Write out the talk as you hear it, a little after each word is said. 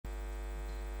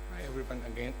everyone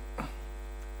again.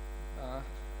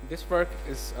 This work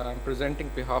is presenting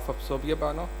behalf of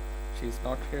Sobia-Bano. She's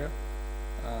not here,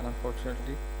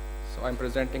 unfortunately. So I'm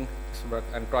presenting this work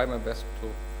and try my best to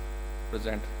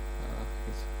present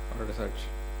her research.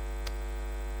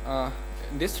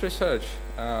 In this research,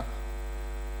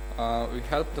 we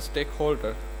help the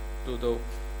stakeholder to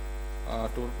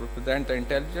represent the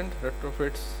intelligent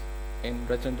retrofits in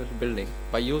residential building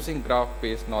by using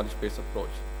graph-based, knowledge-based approach.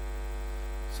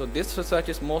 So this research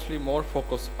is mostly more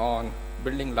focused on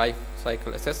building life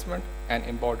cycle assessment and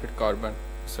embodied carbon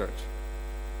research.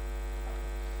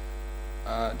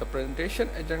 The presentation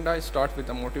agenda starts with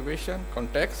the motivation,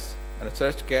 context,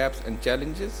 research gaps and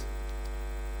challenges,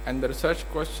 and the research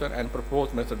question and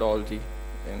proposed methodology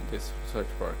in this research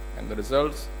work, and the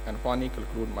results, and finally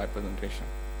conclude my presentation.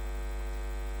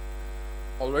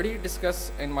 Already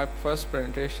discussed in my first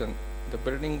presentation, the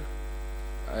building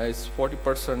is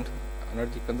 40%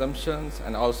 energy consumptions,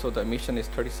 and also the emission is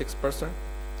 36%.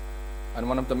 And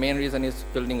one of the main reasons is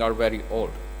buildings are very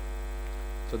old.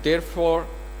 So therefore,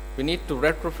 we need to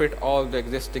retrofit all the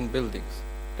existing buildings.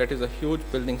 That is a huge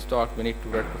building stock we need to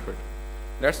retrofit.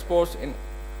 Let's suppose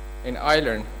in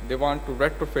Ireland, they want to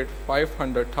retrofit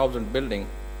 500,000 building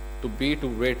to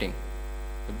B2 rating.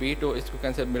 The B2 is, you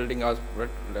can say, building are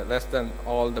less than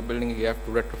all the buildings you have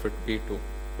to retrofit B2 to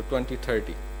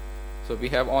 2030. So we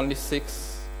have only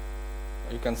 6,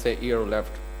 you can say, years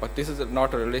left. But this is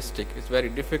not realistic. It's very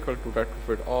difficult to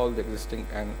retrofit all the existing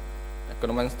and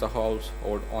convince the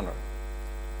household owner.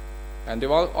 And they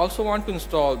also want to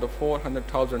install the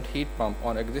 400,000 heat pump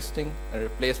on existing and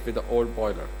replace with the old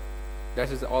boiler.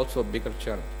 That is also a bigger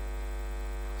challenge.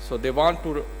 So they want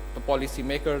to, the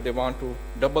policymaker, they want to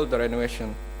double the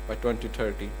renovation by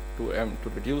 2030 to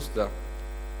reduce the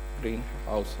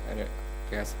greenhouse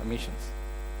gas emissions.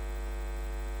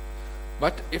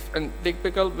 But if a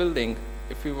typical building,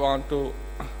 if you want to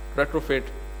retrofit,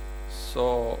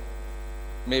 so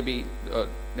maybe the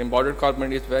embodied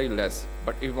carbon is very less.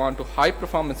 But if you want to high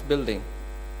performance building,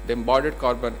 the embodied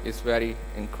carbon is very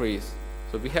increased.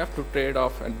 So we have to trade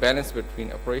off and balance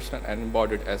between operational and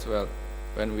embodied as well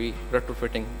when we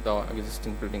retrofitting the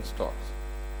existing building stocks.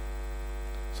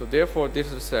 So therefore, this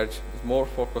research is more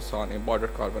focused on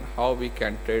embodied carbon, how we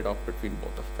can trade off between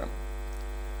both of them.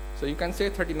 So you can say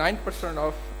 39%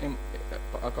 of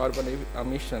carbon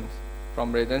emissions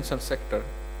from residential sector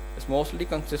is mostly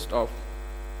consist of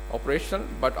operational,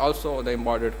 but also the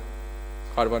embodied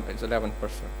carbon is 11%.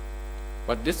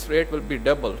 But this rate will be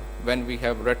double when we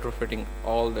have retrofitting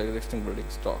all the existing building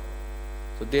stock.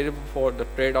 So therefore, the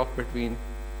trade-off between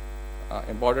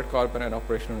embodied carbon and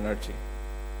operational energy.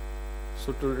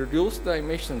 So to reduce the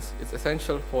emissions, it's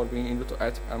essential for being able to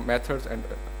add methods and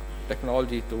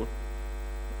technology to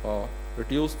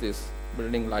reduce this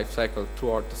building life cycle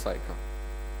throughout the cycle.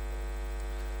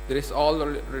 There is all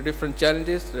the different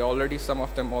challenges. Some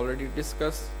of them already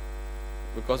discussed,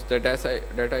 because the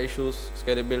data issues,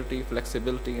 scalability,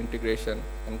 flexibility, integration,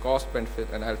 and cost-benefit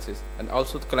analysis, and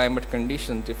also the climate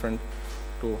conditions different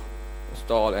to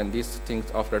install, and these things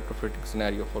of retrofitting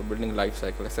scenario for building life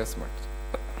cycle assessment.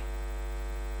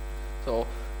 So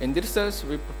in this research,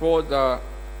 we propose the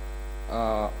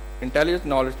intelligent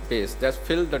knowledge base that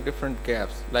fill the different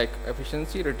gaps, like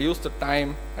efficiency, reduce the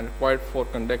time and required for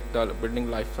conduct the building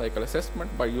life cycle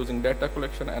assessment by using data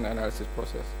collection and analysis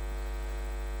process.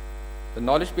 The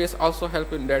knowledge base also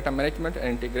help in data management and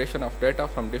integration of data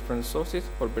from different sources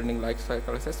for building life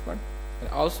cycle assessment, and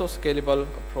also scalable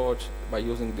approach by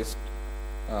using this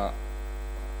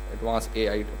advanced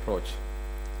AI approach.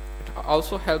 It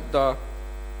also help the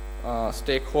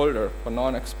stakeholder or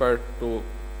non-expert to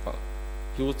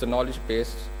use the knowledge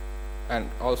base and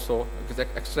also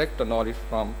extract the knowledge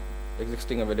from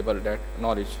existing available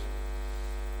knowledge.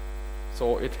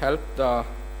 So it helped the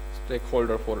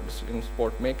stakeholder for decision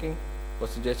support making, for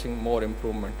suggesting more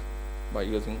improvement by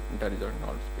using intelligent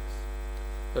knowledge base.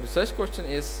 The research question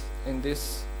is in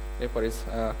this paper is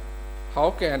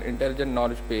how can intelligent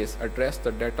knowledge base address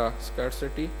the data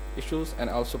scarcity issues and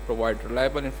also provide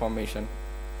reliable information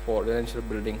for residential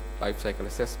building life cycle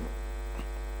assessment.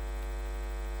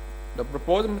 The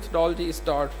proposed methodology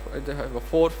they have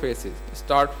 4 phases.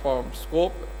 Start from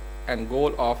scope and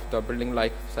goal of the building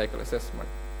life cycle assessment.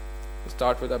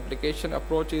 Start with application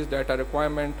approaches, data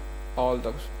requirement, all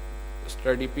the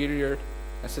study period,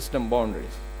 and system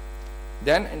boundaries.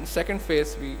 Then in second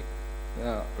phase, we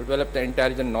develop the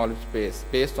intelligent knowledge base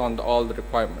based on all the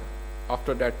requirement.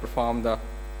 After that, perform the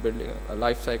building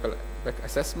life cycle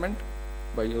assessment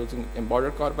by using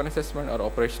embodied carbon assessment or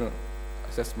operational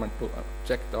assessment to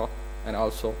check the and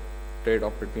also trade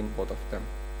off between both of them.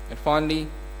 And finally,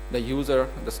 the user,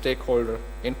 the stakeholder,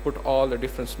 input all the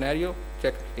different scenario,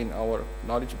 check in our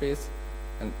knowledge base,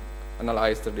 and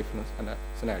analyze the different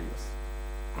scenarios.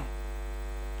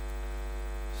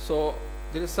 So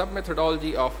there is some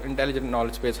methodology of intelligent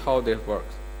knowledge base, how this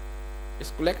works.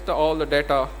 It's collect all the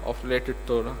data of related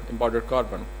to embodied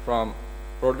carbon from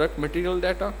product material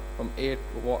data from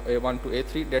A1 to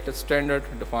A3, data standard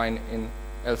defined in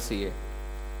LCA.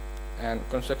 And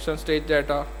construction stage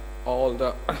data, all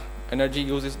the energy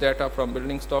uses data from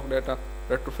building stock data,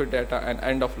 retrofit data, and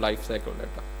end of life cycle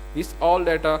data. These all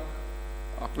data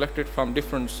are collected from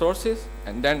different sources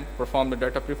and then perform the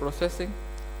data pre-processing.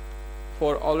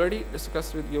 For already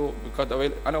discussed with you, because the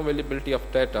unavailability of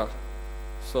data,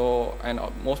 so and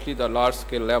mostly the large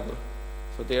scale level.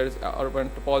 So there is urban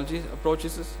typology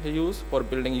approaches used for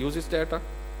building usage data,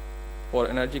 for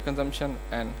energy consumption,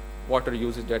 and water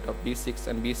usage data. B6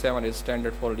 and B7 is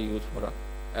standard for the use for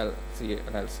LCA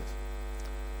analysis.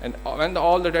 And when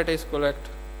all the data is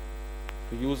collected,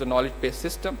 to use a knowledge-based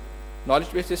system.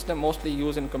 Knowledge-based system mostly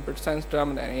used in computer science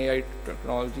term and AI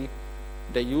technology.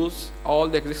 They use all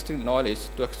the existing knowledge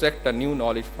to extract the new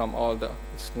knowledge from all the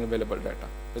existing available data.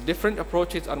 The different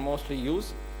approaches are mostly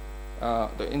used.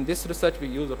 In this research, we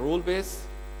use a rule base.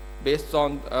 Based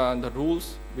on the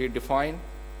rules we define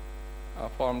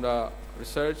from the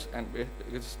research and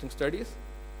existing studies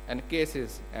and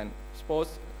cases. And suppose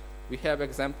we have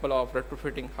example of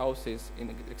retrofitting houses in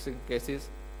existing cases.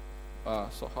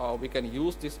 So how we can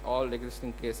use this all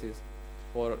existing cases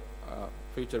for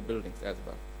future buildings as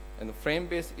well. And the frame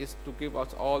base is to give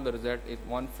us all the result in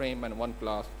one frame and one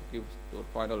class to give the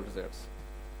final results.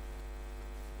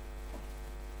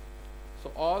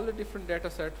 So all the different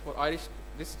data set for Irish,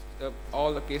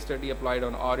 all the case study applied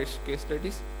on Irish case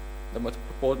studies, the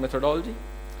proposed methodology.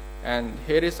 And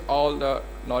here is all the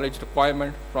knowledge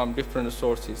requirement from different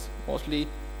sources. Mostly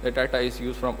the data is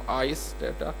used from ICE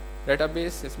data.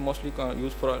 Database is mostly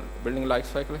used for building life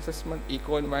cycle assessment.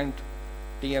 Eco-Invent,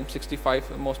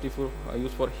 TM65 mostly for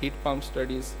used for heat pump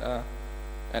studies,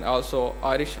 and also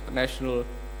Irish National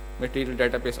Material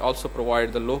Database also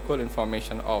provide the local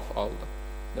information of all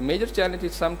the major challenge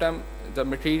is sometimes the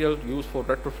material used for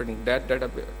retrofitting, that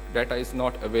data is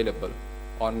not available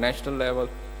on national level.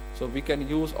 So we can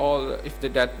use all, if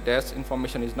that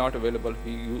information is not available,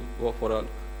 we go for a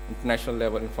international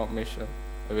level information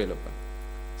available.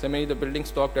 Similarly, the building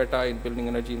stock data in building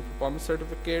energy and performance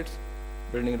certificates,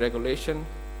 building regulation,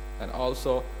 and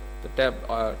also the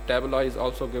typologies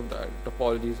also give the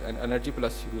topologies and energy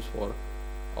plus use for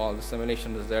all the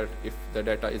simulation result if the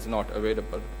data is not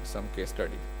available in some case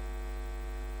study.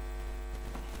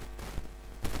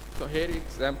 So here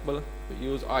example, we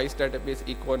use ICE database,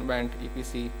 Eco-Invent,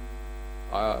 EPC,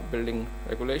 building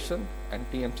regulation, and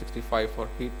TM65 for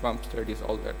heat pump studies,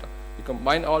 all data. We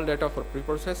combine all data for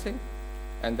pre-processing,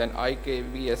 and then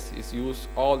IKVS is used,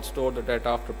 all store the data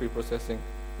after pre-processing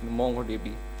in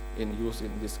MongoDB in use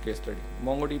in this case study.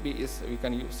 MongoDB is, we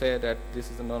can say that this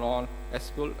is a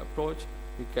non-SQL approach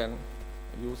we can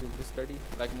use in this study,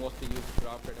 like mostly use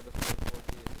graph database.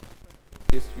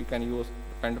 This we can use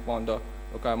depend upon the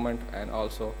requirement and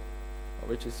also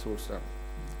which is source.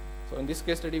 So in this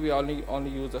case study, we only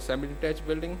use the semi-detached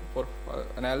building for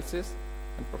analysis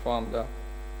and perform the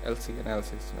LC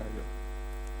analysis scenario.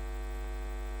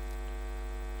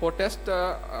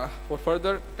 For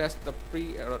further test the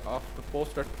pre of the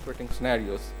post retrofitting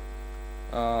scenarios,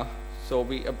 so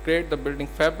we upgrade the building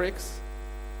fabrics,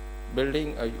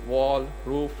 building a wall,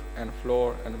 roof, and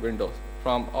floor and windows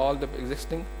from all the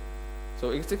existing.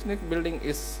 So existing building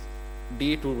is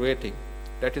D2 rating,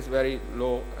 that is very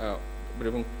low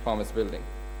building performance building,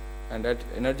 and that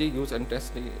energy use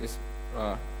intensity is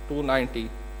 290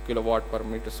 kilowatt per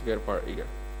meter square per year.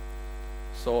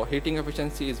 So heating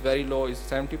efficiency is very low, is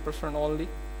 70% only,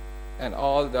 and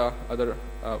all the other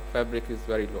fabric is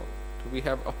very low. So we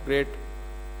have upgrade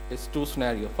is two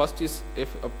scenarios. First is if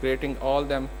upgrading all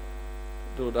them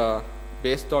to the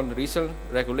based on recent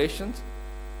regulations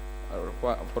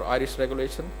for Irish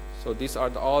regulation. So these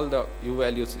are all the U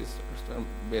values is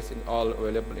basically all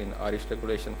available in Irish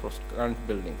regulation for current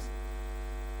buildings.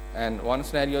 And one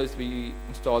scenario is we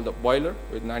install the boiler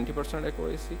with 90%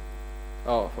 accuracy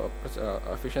of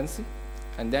efficiency,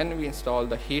 and then we install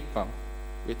the heat pump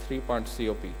with 3-point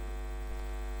COP.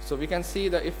 So we can see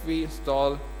that if we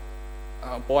install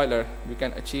a boiler, we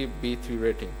can achieve B3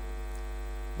 rating.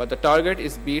 But the target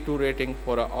is B2 rating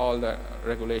for all the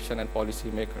regulation and policy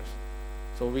makers.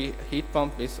 So heat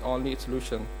pump is only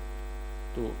solution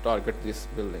to target this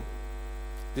building.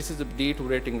 This is a D2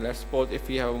 rating. Let's suppose if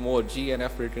we have more G and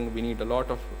F rating, we need a lot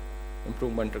of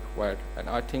improvement required. And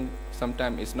I think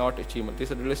sometimes it's not achievable.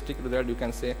 This is a realistic result. You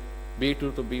can say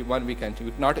B2 to B1 we can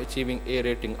achieve. Not achieving A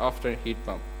rating after a heat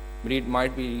pump. We need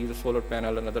might be either solar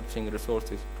panel and other thing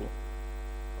resources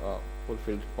to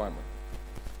fulfill requirement.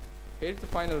 Here's the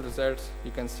final results.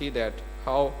 You can see that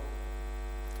how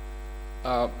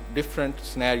different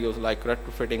scenarios like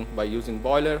retrofitting by using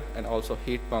boiler and also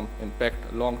heat pump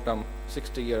impact long-term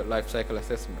 60-year life cycle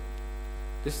assessment.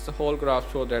 This is the whole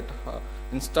graph show that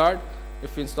instead,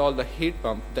 if we install the heat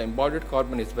pump, the embodied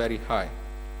carbon is very high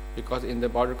because in the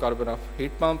embodied carbon of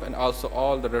heat pump and also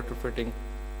all the retrofitting,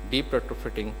 deep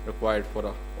retrofitting required for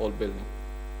a whole building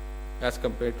as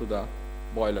compared to the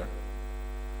boiler.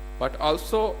 But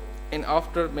also in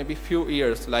after maybe few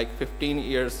years, like 15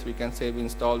 years, we can say we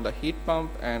install the heat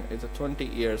pump, and it's 20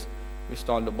 years we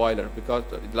install the boiler because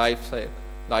the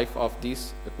life of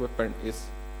this equipment is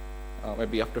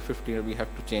maybe after 15 years we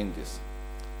have to change this.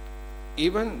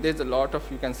 Even there's a lot of,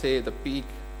 you can say, the peak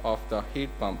of the heat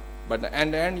pump, but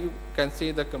and then you can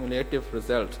see the cumulative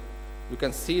result. You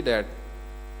can see that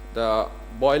the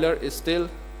boiler is still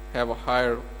have a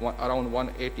higher around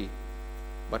 180,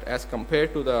 but as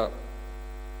compared to the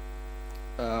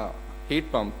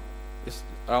heat pump is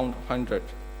around 100.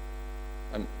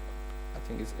 I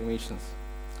think it's emissions.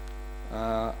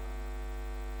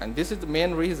 And this is the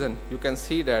main reason. You can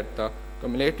see that the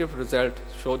cumulative result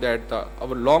show that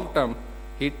our long-term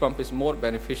heat pump is more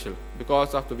beneficial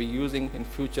because of we using in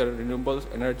future renewables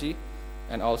energy,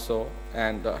 and also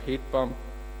the heat pump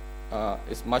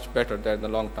is much better than the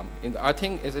long term. I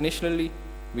think is initially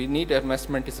we need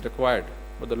investment is required,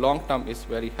 but the long term is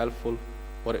very helpful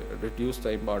for reduce the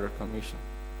embodied emission.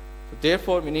 So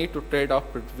therefore, we need to trade off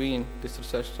between this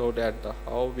research so that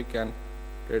how we can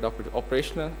trade off with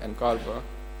operational and carbon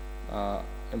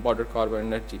embodied carbon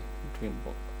energy between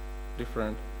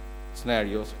different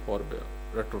scenarios for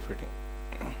retrofitting.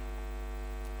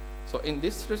 So in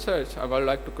this research, I would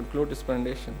like to conclude this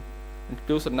presentation,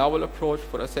 introduce a novel approach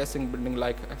for assessing building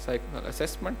life cycle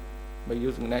assessment by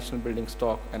using national building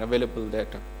stock and available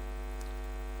data,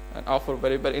 and offer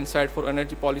valuable insight for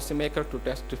energy policymakers to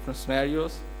test different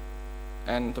scenarios.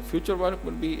 And the future work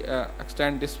will be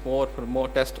extend this more for more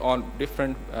test on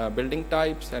different building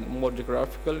types and more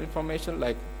geographical information,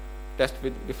 like test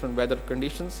with different weather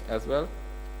conditions as well,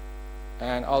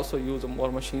 and also use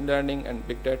more machine learning and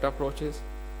big data approaches.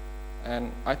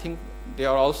 And I think there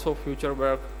are also future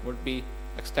work would be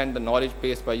extend the knowledge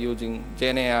base by using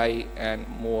GenAI and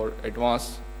more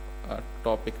advanced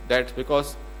topic. That's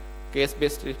because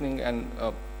case-based reasoning and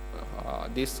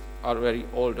these are very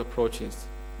old approaches.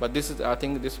 But this is, I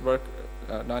think, this work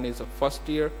done is a first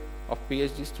year of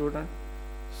PhD student.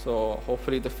 So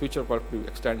hopefully the future work will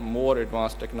extend more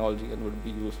advanced technology and will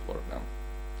be used for them.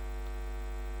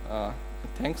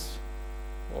 Thanks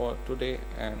for today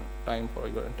and time for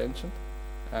your attention.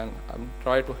 And I'm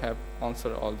trying to have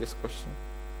answer all these questions.